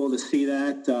be cool to see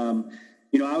that.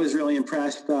 I was really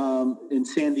impressed in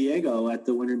San Diego at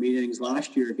the winter meetings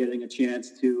last year, getting a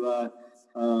chance to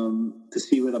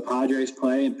see where the Padres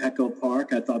play in Petco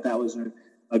Park. I thought that was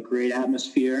a great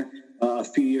atmosphere. A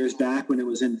few years back when it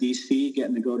was in D.C.,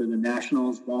 getting to go to the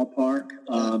Nationals ballpark.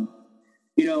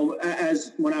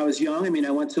 As when I was young, I mean,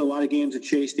 I went to a lot of games at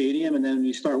Shea Stadium, and then when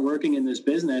you start working in this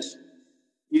business,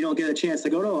 you don't get a chance to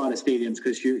go to a lot of stadiums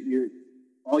because you're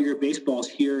all your baseball's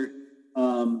here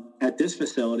at this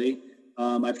facility.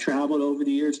 I've traveled over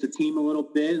the years to team a little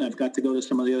bit, and I've got to go to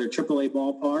some of the other AAA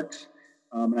ballparks.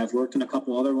 And I've worked in a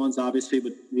couple other ones, obviously,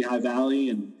 with Lehigh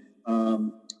Valley.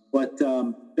 But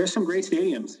there's some great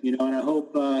stadiums, and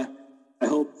I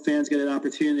hope fans get an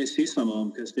opportunity to see some of them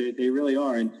because they really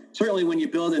are. And certainly when you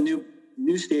build a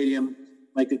new stadium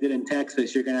like they did in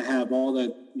Texas, you're going to have all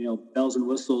the, bells and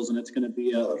whistles, and it's going to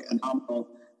be a phenomenal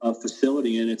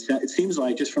facility. And it seems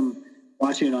like, just from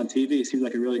watching it on TV, it seems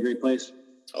like a really great place.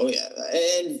 Oh, yeah.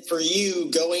 And for you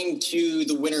going to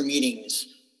the winter meetings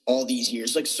all these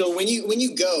years, like, so when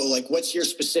you go, like, what's your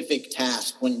specific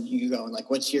task when you go, and like,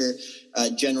 what's your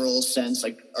general sense?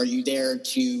 Like, are you there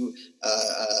to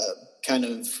kind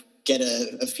of get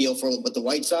a feel for what the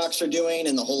White Sox are doing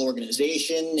and the whole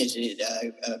organization? Is it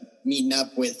meeting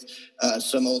up with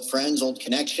some old friends, old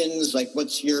connections? Like,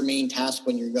 what's your main task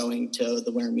when you're going to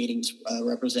the winter meetings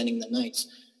representing the Knights?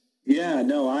 Yeah,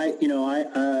 no,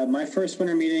 my first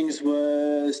winter meetings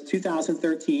was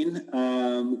 2013.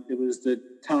 It was the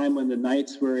time when the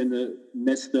Knights were in the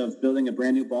midst of building a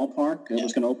brand new ballpark. It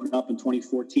was going to open up in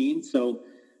 2014. So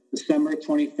December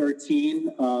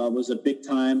 2013 was a big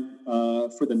time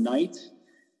for the Knights.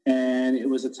 And it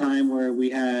was a time where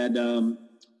we had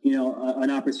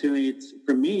an opportunity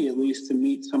for me, at least, to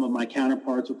meet some of my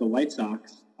counterparts with the White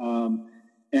Sox.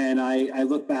 And I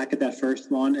look back at that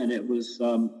first one, and it was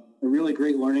a really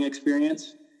great learning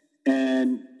experience.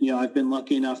 And, I've been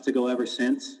lucky enough to go ever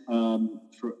since,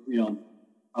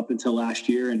 up until last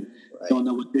year, and don't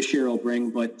know what this year will bring.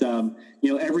 But,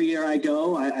 every year I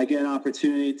go, I get an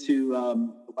opportunity to,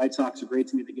 the White Sox are great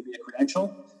to me to give me a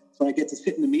credential. So I get to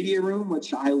sit in the media room,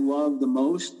 which I love the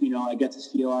most. I get to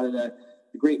see a lot of the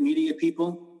great media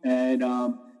people. And,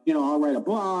 I'll write a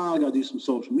blog, I'll do some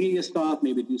social media stuff,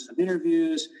 maybe do some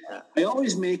interviews. I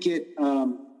always make it,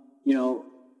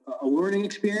 a learning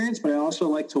experience, but I also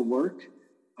like to work.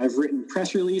 I've written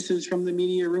press releases from the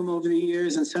media room over the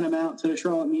years and sent them out to the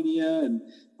Charlotte media. And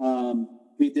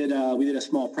we did a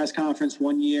small press conference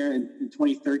one year in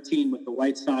 2013 with the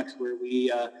White Sox, where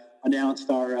we announced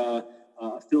our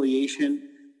affiliation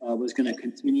was going to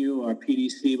continue our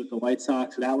PDC with the White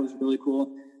Sox. So that was really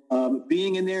cool.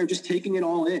 Being in there, just taking it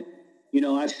all in.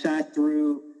 I've sat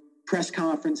through press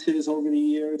conferences over the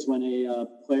years when a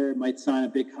player might sign a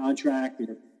big contract,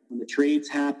 or when the trades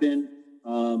happen.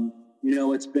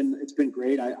 It's been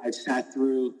great. I've sat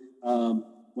through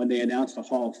when they announced the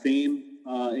Hall of Fame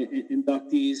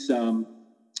inductees.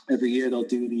 Every year they'll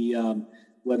do the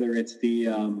whether it's the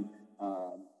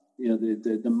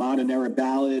modern era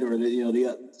ballot, or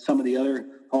some of the other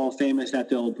Hall of Famers that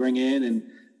they'll bring in.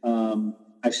 And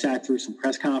I've sat through some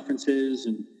press conferences,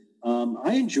 and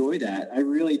I enjoy that. I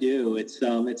really do.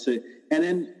 And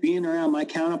then being around my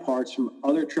counterparts from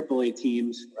other AAA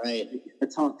teams, right? I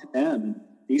talk to them. And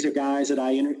these are guys that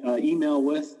I email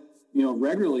with,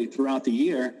 regularly throughout the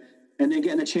year, and then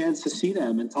getting a chance to see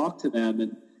them and talk to them,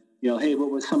 and hey, what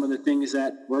was some of the things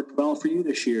that worked well for you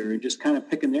this year, and just kind of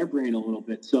picking their brain a little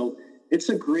bit. So it's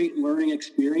a great learning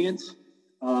experience.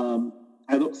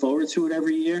 I look forward to it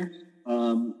every year.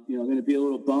 I'm going to be a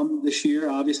little bummed this year,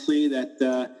 obviously, that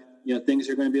things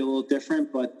are going to be a little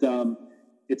different, but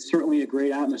it's certainly a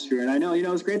great atmosphere. And I know, it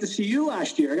was great to see you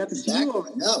last year. I got to see you over.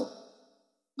 No,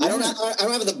 yeah. I don't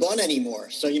have the bun anymore,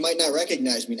 so you might not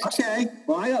recognize me next time.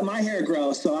 Well, I got my hair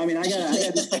grow, so I got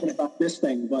to be thinking about this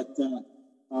thing, but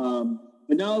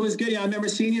no, it was good. I remember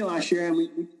seeing you last year, and we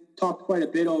talked quite a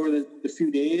bit over the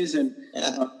few days, and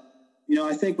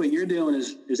I think what you're doing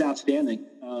is outstanding.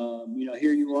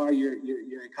 Here you are, you're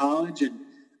in college, and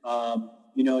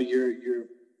you're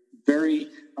very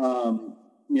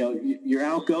you're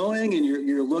outgoing, and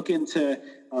you're looking to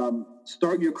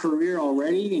start your career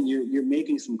already, and you're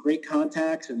making some great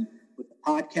contacts, and with the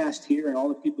podcast here and all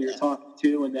the people you're talking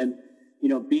to, and then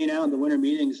being out in the winter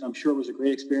meetings, I'm sure was a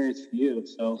great experience for you.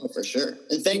 So for sure,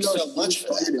 and thanks so much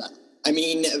for that. I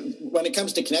mean, when it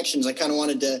comes to connections, I kind of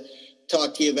wanted to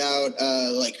talk to you about,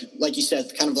 like you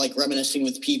said, kind of like reminiscing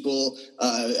with people,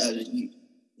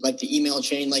 like the email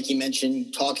chain, like you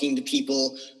mentioned, talking to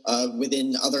people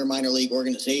within other minor league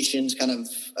organizations, kind of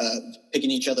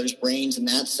picking each other's brains in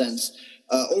that sense.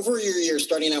 Over your years,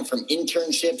 starting out from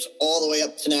internships all the way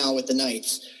up to now with the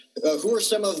Knights, who are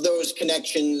some of those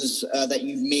connections that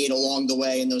you've made along the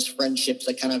way, and those friendships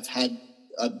that kind of had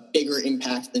a bigger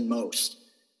impact than most?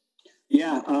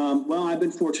 Yeah, well, I've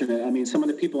been fortunate. I mean, some of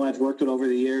the people I've worked with over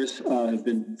the years have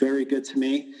been very good to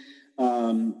me.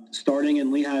 Starting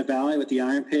in Lehigh Valley with the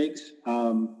Iron Pigs,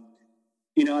 I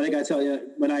think I tell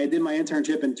you, when I did my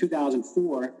internship in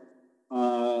 2004,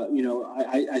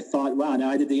 I thought, wow, now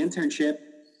I did the internship.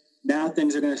 Now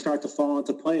things are going to start to fall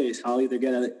into place. I'll either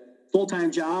get a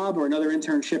full-time job or another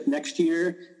internship next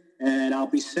year, and I'll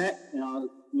be set, and I'll,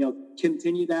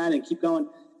 continue that and keep going.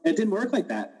 And it didn't work like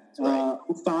that.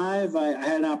 05, I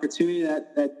had an opportunity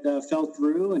that fell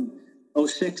through, and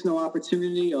 06, no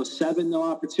opportunity. 07, no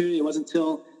opportunity. It wasn't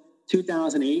until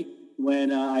 2008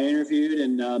 when I interviewed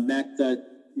and met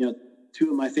two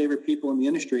of my favorite people in the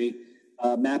industry,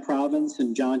 Matt Province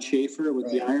and John Schaefer with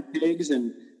the Iron Pigs,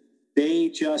 and they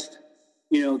just,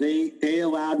 they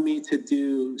allowed me to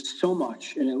do so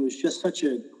much, and it was just such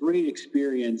a great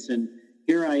experience. And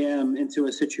here I am into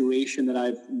a situation that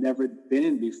I've never been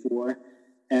in before.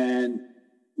 And,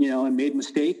 I made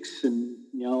mistakes, and,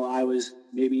 I was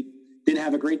maybe didn't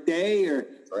have a great day, or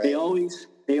they always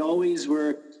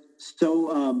were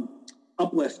so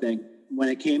uplifting when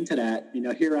it came to that.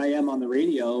 Here I am on the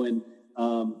radio, and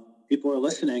people are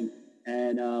listening,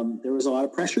 and there was a lot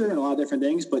of pressure and a lot of different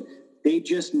things, but they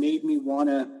just made me want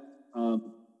to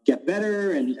get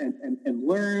better and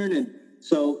learn. And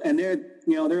so, and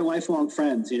they're lifelong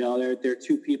friends. They're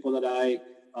two people that I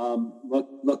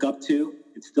look up to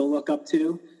and still look up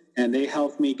to, and they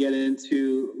helped me get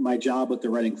into my job with the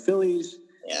Reading Phillies.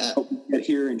 Helped me get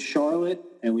here in Charlotte,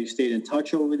 and we've stayed in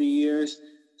touch over the years.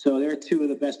 So they're two of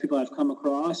the best people I've come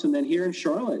across. And then here in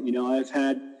Charlotte, I've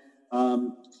had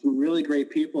some really great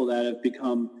people that have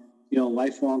become,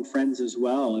 lifelong friends as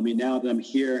well. I mean, now that I'm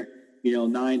here,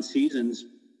 9 seasons,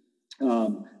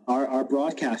 our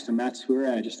broadcaster, Matt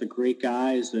Suarez, just a great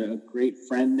guy, is a great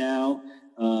friend now.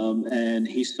 And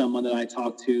he's someone that I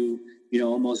talk to,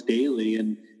 almost daily.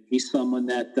 And he's someone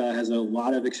that has a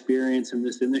lot of experience in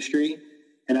this industry.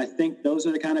 And I think those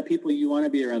are the kind of people you want to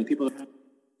be around, the people that have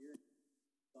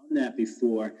done that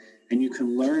before, and you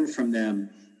can learn from them.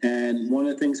 And one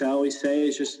of the things I always say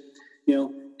is just,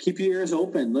 keep your ears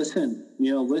open, listen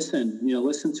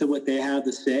to what they have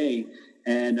to say.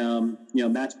 And,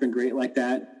 Matt's been great like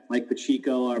that. Mike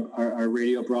Pacheco, our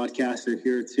radio broadcaster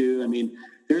here too. I mean,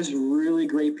 there's really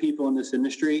great people in this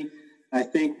industry. I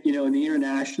think, in the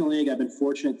International League, I've been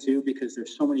fortunate too, because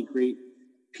there's so many great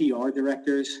PR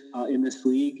directors in this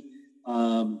league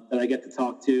that I get to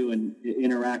talk to and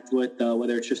interact with,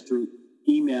 whether it's just through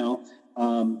email.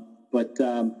 But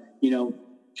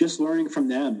just learning from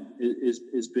them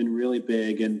has been really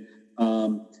big. And,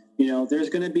 there's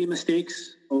going to be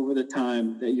mistakes over the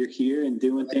time that you're here and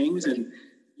doing things, and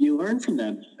you learn from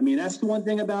them. I mean, that's the one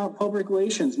thing about public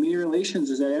relations, media relations,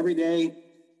 is that every day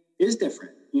is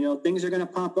different. Things are going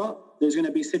to pop up. There's going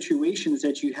to be situations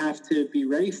that you have to be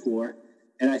ready for.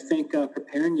 And I think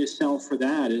preparing yourself for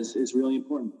that is really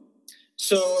important.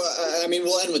 So,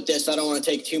 we'll end with this. I don't want to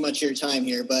take too much of your time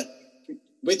here, but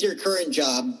with your current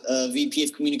job, VP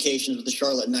of Communications with the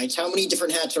Charlotte Knights, how many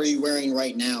different hats are you wearing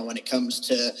right now when it comes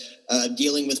to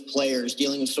dealing with players,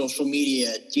 dealing with social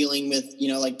media, dealing with,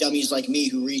 like dummies like me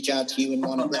who reach out to you and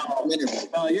want to get an interview?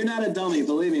 No, you're not a dummy,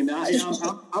 believe me.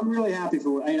 I'm really happy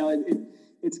for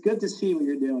it's good to see what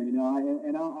you're doing,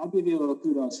 and I'll give you a little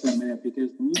kudos for a minute,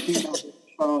 because when you came out to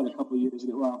Charlotte a couple of years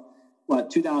ago,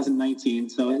 2019,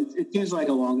 so it seems like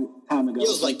a long time ago. It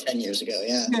feels like 10 years ago,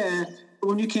 yeah. Yeah,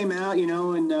 when you came out,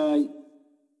 and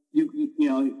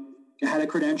you had a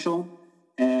credential,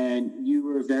 and you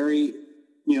were very,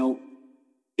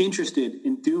 interested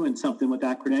in doing something with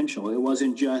that credential. It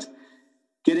wasn't just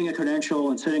getting a credential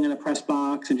and sitting in a press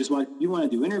box and you want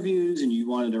to do interviews, and you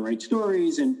wanted to write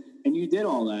stories, and you did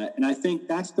all that. And I think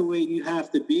that's the way you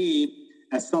have to be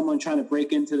as someone trying to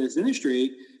break into this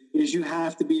industry, is you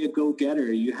have to be a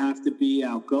go-getter. You have to be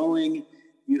outgoing.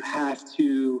 You have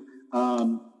to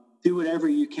do whatever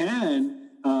you can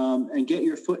and get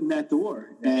your foot in that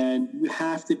door. And you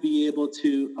have to be able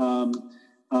to,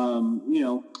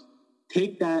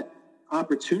 take that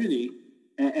opportunity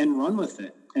and run with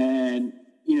it. And,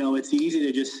 it's easy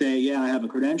to just say, yeah, I have a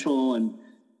credential and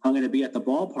I'm going to be at the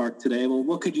ballpark today. Well,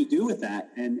 what could you do with that?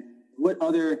 And what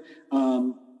other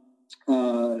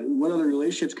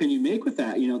relationships can you make with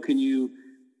that? Can you,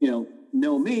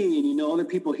 know me, and other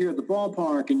people here at the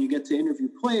ballpark, and you get to interview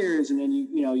players, and then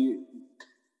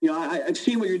I've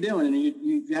seen what you're doing, and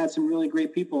you've had some really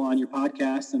great people on your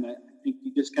podcast, and I think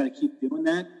you just got to keep doing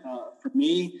that. For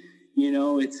me,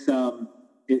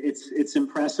 it's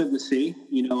impressive to see.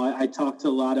 I talked to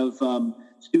a lot of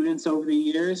students over the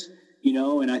years,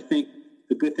 and I think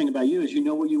the good thing about you is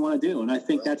what you want to do, and I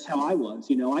think that's how I was.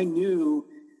 I knew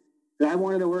that I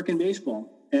wanted to work in baseball,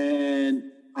 and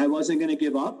I wasn't going to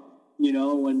give up.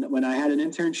 When I had an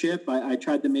internship, I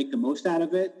tried to make the most out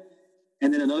of it,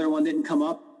 and then another one didn't come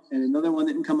up, and another one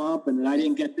didn't come up, and then I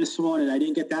didn't get this one, and I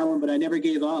didn't get that one, but I never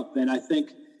gave up. And I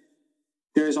think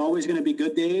there's always going to be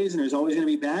good days, and there's always going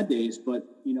to be bad days, but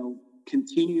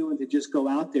continuing to just go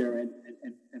out there and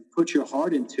put your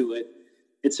heart into it,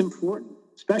 it's important,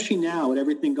 especially now with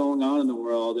everything going on in the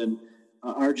world, and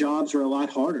our jobs are a lot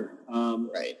harder.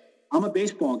 Right. I'm a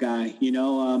baseball guy,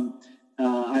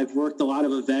 I've worked a lot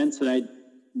of events that I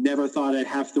never thought I'd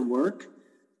have to work,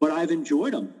 but I've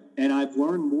enjoyed them, and I've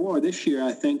learned more this year,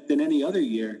 I think, than any other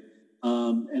year.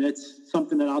 And it's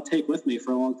something that I'll take with me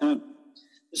for a long time.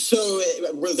 So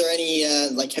were there any,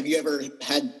 have you ever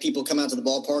had people come out to the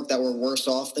ballpark that were worse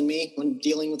off than me when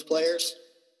dealing with players?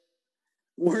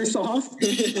 Worse off?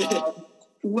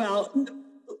 Well,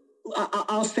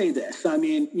 I'll say this. I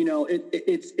mean,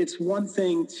 it's one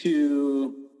thing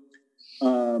to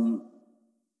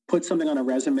put something on a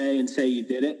resume and say you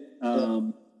did it,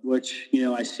 which,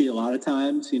 I see a lot of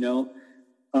times,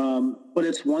 but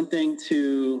it's one thing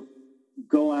to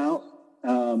go out,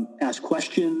 ask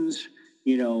questions,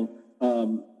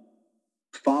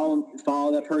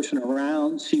 follow that person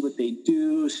around, see what they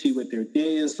do, see what their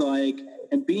day is like,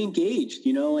 and be engaged,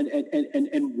 and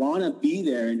want to be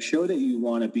there and show that you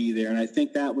want to be there. And I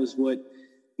think that was what,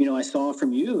 I saw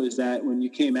from you, is that when you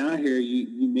came out here,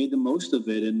 you made the most of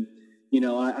it. And,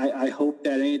 I hope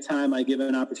that anytime I give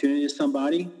an opportunity to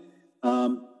somebody,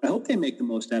 I hope they make the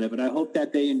most out of it. I hope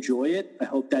that they enjoy it. I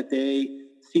hope that they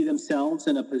see themselves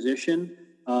in a position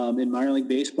in minor league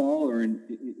baseball or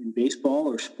in baseball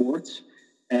or sports,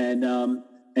 and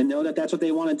know that that's what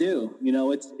they want to do. You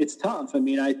know, it's tough. I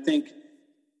mean, I think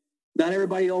not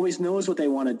everybody always knows what they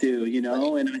want to do, you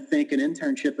know, and I think an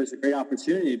internship is a great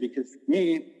opportunity because for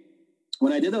me,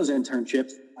 when I did those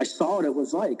internships, I saw what it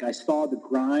was like. I saw the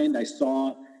grind. I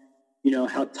saw, you know,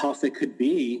 how tough it could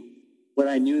be, but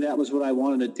I knew that was what I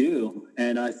wanted to do.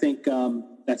 And I think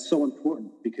that's so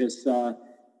important because,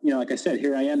 you know, like I said,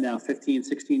 here I am now 15,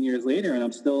 16 years later, and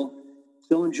I'm still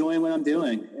enjoying what I'm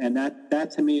doing. And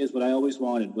that to me is what I always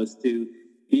wanted, was to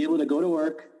be able to go to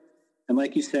work and,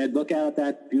 like you said, look out at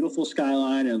that beautiful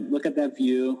skyline and look at that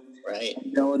view. Right.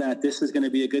 And know that this is going to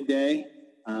be a good day.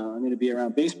 I'm going to be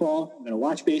around baseball. I'm going to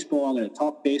watch baseball. I'm going to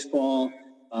talk baseball.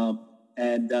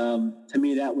 And to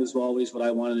me, that was always what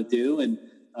I wanted to do. And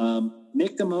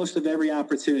make the most of every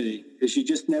opportunity because you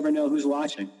just never know who's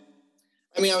watching.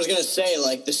 I mean, I was going to say,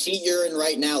 like, the seat you're in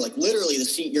right now, like, literally the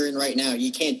seat you're in right now,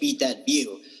 you can't beat that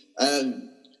view. Are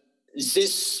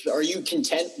you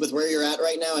content with where you're at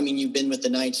right now? I mean, you've been with the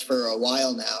Knights for a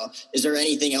while now. Is there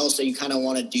anything else that you kind of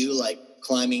want to do, like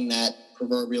climbing that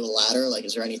proverbial ladder? Like,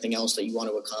 is there anything else that you want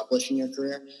to accomplish in your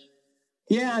career?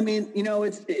 Yeah, I mean, you know,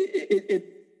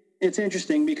 it's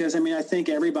interesting because, I mean, I think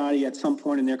everybody at some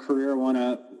point in their career want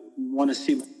to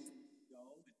see.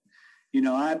 You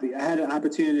know, I had an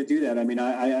opportunity to do that. I mean,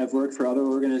 I've worked for other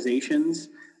organizations.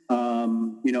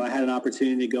 You know, I had an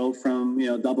opportunity to go from, you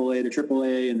know, AA to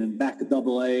AAA and then back to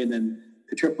AA and then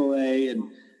to AAA.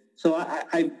 And so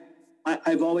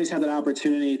I've always had that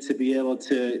opportunity to be able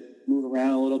to move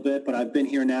around a little bit, but I've been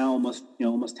here now almost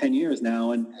 10 years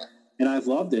now. And I've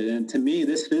loved it. And to me,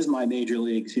 this is my major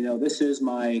leagues. You know, this is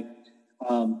my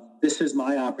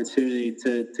opportunity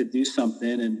to do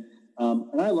something. And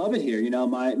I love it here. You know,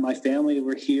 my family,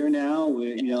 we're here now.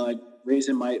 You know, like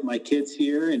raising my kids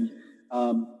here, and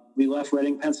we left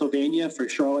Reading, Pennsylvania for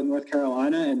Charlotte, North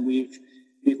Carolina, and we've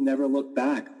never looked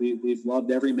back. We've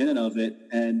loved every minute of it.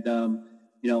 And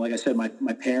you know, like I said,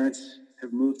 my parents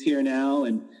have moved here now,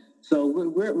 and so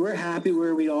we're happy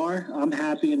where we are. I'm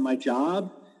happy in my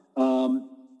job,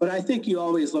 but I think you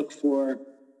always look for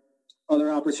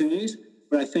other opportunities.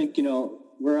 But I think, you know,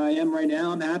 where I am right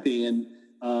now, I'm happy. And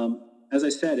as I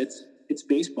said, it's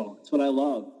baseball. It's what I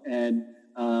love. And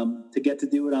to get to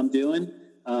do what I'm doing,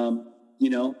 you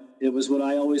know, it was what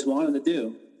I always wanted to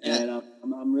do. Yeah. And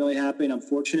I'm really happy and I'm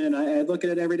fortunate. And I look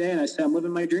at it every day and I say, I'm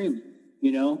living my dream,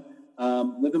 you know,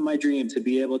 living my dream to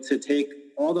be able to take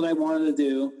all that I wanted to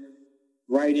do,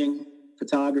 writing,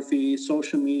 photography,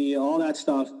 social media, all that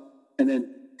stuff, and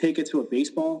then take it to a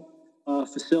baseball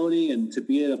facility and to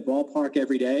be at a ballpark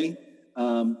every day.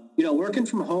 You know, working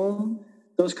from home,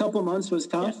 those couple of months was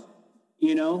tough, yeah.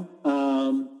 You know,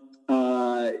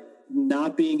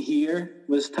 not being here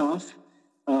was tough.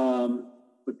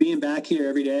 But being back here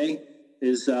every day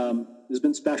has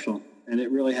been special, and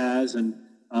it really has. And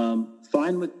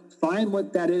find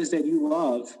what that is that you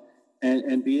love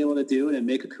and be able to do it and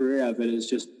make a career out of it is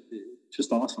just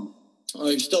awesome. Oh,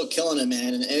 you're still killing it,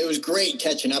 man. And it was great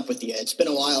catching up with you. It's been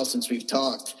a while since we've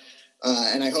talked.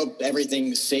 And I hope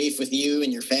everything's safe with you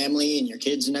and your family and your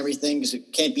kids and everything, because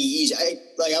it can't be easy.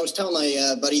 I was telling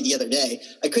my buddy the other day,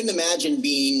 I couldn't imagine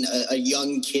being a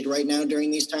young kid right now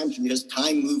during these times, because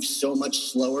time moves so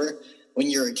much slower when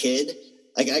you're a kid.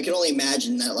 Like, I can only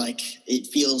imagine that, like, it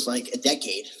feels like a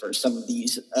decade for some of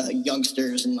these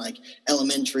youngsters in, like,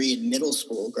 elementary and middle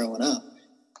school growing up.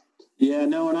 Yeah,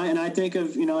 no, and I think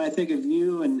of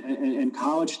you and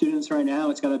college students right now.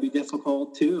 It's got to be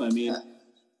difficult too. I mean,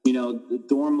 you know, the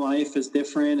dorm life is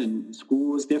different, and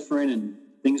school is different, and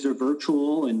things are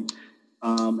virtual, and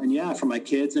yeah, for my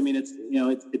kids, I mean,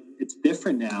 it's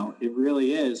different now. It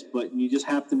really is, but you just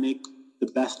have to make the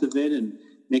best of it and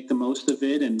make the most of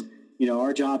it. And you know,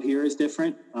 our job here is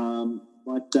different,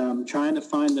 but trying to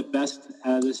find the best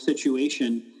out of this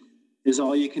situation is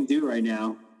all you can do right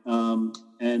now.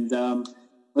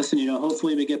 Listen, you know,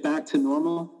 hopefully we get back to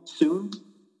normal soon.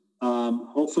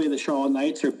 Hopefully the Charlotte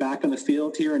Knights are back on the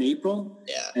field here in April.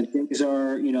 Yeah. And things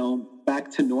are, you know,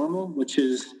 back to normal, which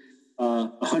is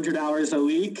 100 hours a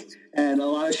week and a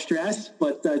lot of stress.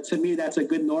 But to me, that's a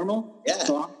good normal. Yeah.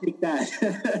 So I'll take that.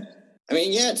 I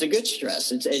mean, yeah, it's a good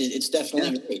stress. It's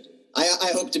definitely great.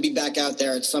 I hope to be back out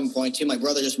there at some point too. My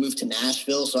brother just moved to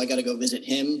Nashville, so I got to go visit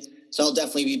him. So I'll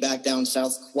definitely be back down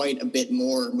south quite a bit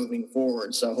more moving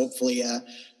forward. So hopefully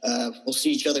we'll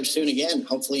see each other soon again,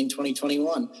 hopefully in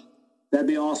 2021. That'd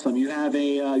be awesome. You have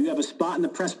a spot in the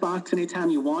press box anytime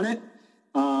you want it.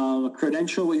 A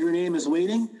credential with your name is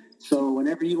waiting. So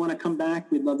whenever you want to come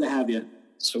back, we'd love to have you.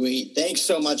 Sweet. Thanks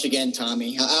so much again,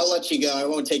 Tommy. I'll let you go. I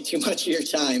won't take too much of your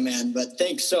time, man. But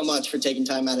thanks so much for taking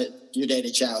time out of your day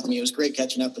to chat with me. It was great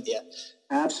catching up with you.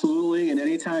 Absolutely. And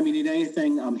anytime you need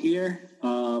anything, I'm here.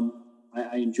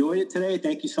 I enjoyed it today.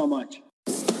 Thank you so much.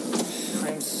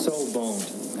 I'm so boned.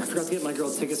 I forgot to get my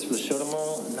girl tickets for the show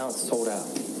tomorrow, and now it's sold out.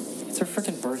 It's her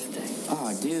freaking birthday.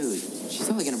 Oh, dude. She's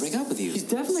totally gonna break up with you. She's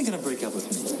definitely gonna break up with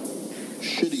me.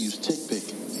 Should've used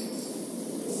TickPick.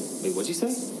 Wait, what'd you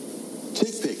say?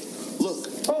 TickPick. Look.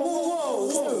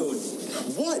 Whoa.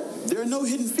 What? There are no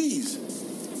hidden fees.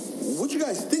 What'd you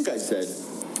guys think I said?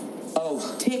 Oh,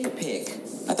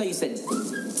 TickPick. I thought you said...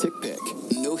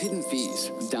 TickPick. No hidden fees.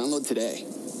 Download today.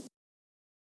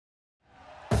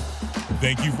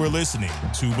 Thank you for listening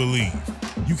to Believe.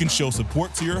 You can show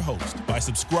support to your host by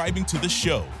subscribing to the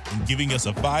show and giving us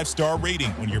a 5-star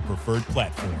rating on your preferred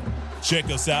platform. Check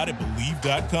us out at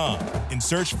Believe.com and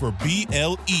search for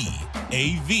BLEAV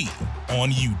on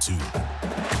YouTube.